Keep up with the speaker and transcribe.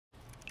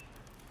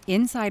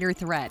Insider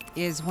threat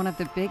is one of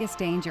the biggest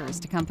dangers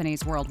to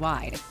companies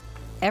worldwide.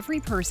 Every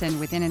person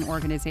within an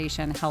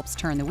organization helps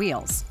turn the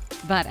wheels.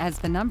 But as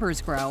the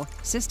numbers grow,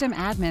 system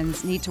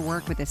admins need to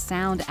work with a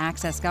sound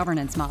access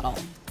governance model.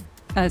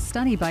 A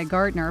study by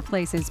Gartner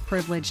places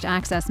privileged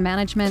access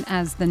management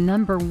as the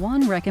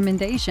 #1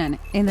 recommendation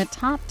in the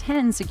top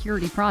 10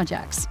 security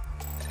projects,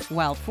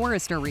 while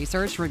Forrester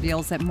research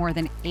reveals that more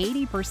than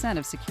 80%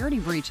 of security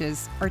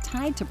breaches are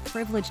tied to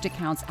privileged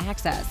accounts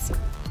access.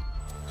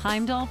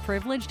 Heimdal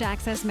Privileged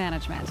Access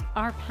Management,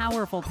 our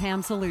powerful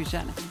PAM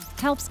solution,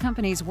 helps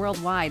companies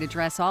worldwide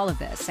address all of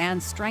this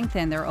and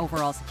strengthen their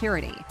overall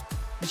security.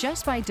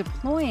 Just by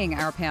deploying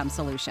our PAM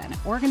solution,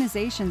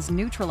 organizations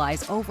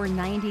neutralize over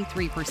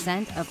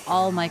 93% of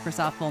all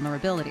Microsoft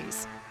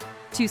vulnerabilities.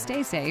 To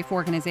stay safe,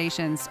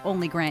 organizations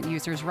only grant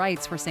users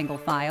rights for single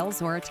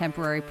files or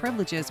temporary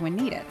privileges when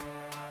needed.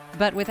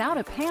 But without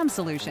a PAM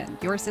solution,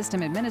 your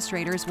system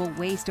administrators will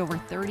waste over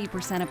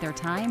 30% of their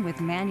time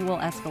with manual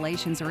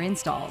escalations or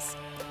installs.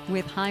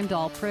 With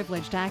Heimdal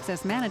Privileged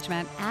Access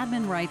Management,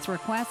 admin rights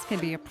requests can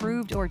be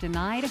approved or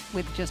denied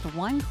with just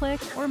one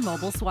click or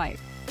mobile swipe,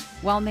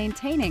 while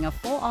maintaining a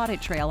full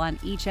audit trail on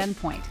each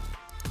endpoint,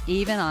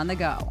 even on the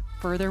go.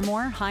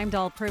 Furthermore,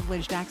 Heimdal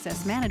Privileged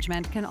Access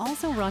Management can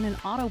also run in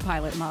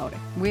autopilot mode,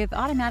 with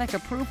automatic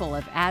approval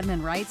of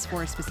admin rights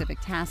for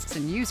specific tasks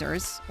and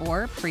users,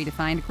 or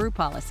predefined group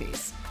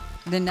policies.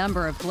 The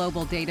number of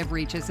global data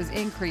breaches has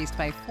increased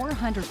by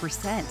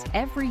 400%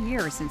 every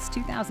year since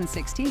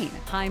 2016.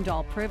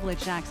 Heimdal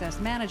Privileged Access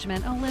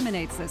Management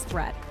eliminates this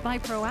threat by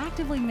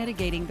proactively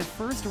mitigating the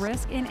first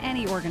risk in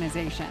any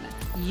organization: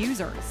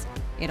 users.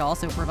 It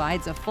also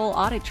provides a full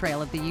audit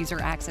trail of the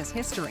user access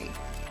history,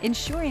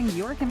 ensuring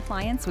your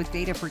compliance with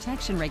data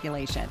protection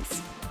regulations.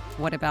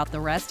 What about the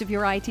rest of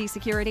your IT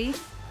security?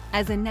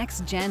 As a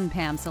next-gen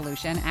PAM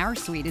solution, our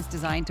suite is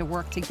designed to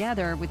work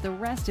together with the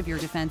rest of your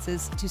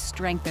defenses to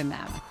strengthen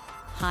them.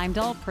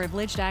 Heimdal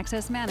Privileged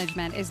Access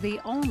Management is the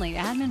only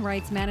admin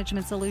rights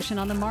management solution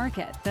on the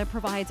market that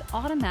provides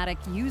automatic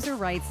user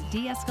rights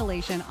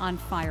de-escalation on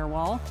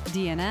firewall,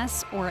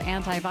 DNS, or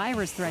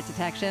antivirus threat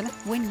detection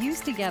when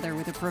used together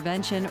with a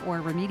prevention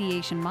or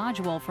remediation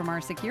module from our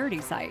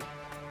security site.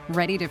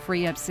 Ready to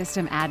free up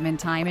system admin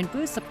time and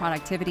boost the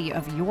productivity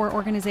of your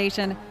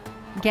organization?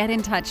 Get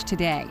in touch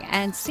today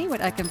and see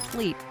what a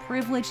complete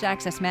privileged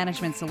access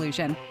management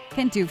solution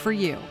can do for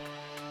you.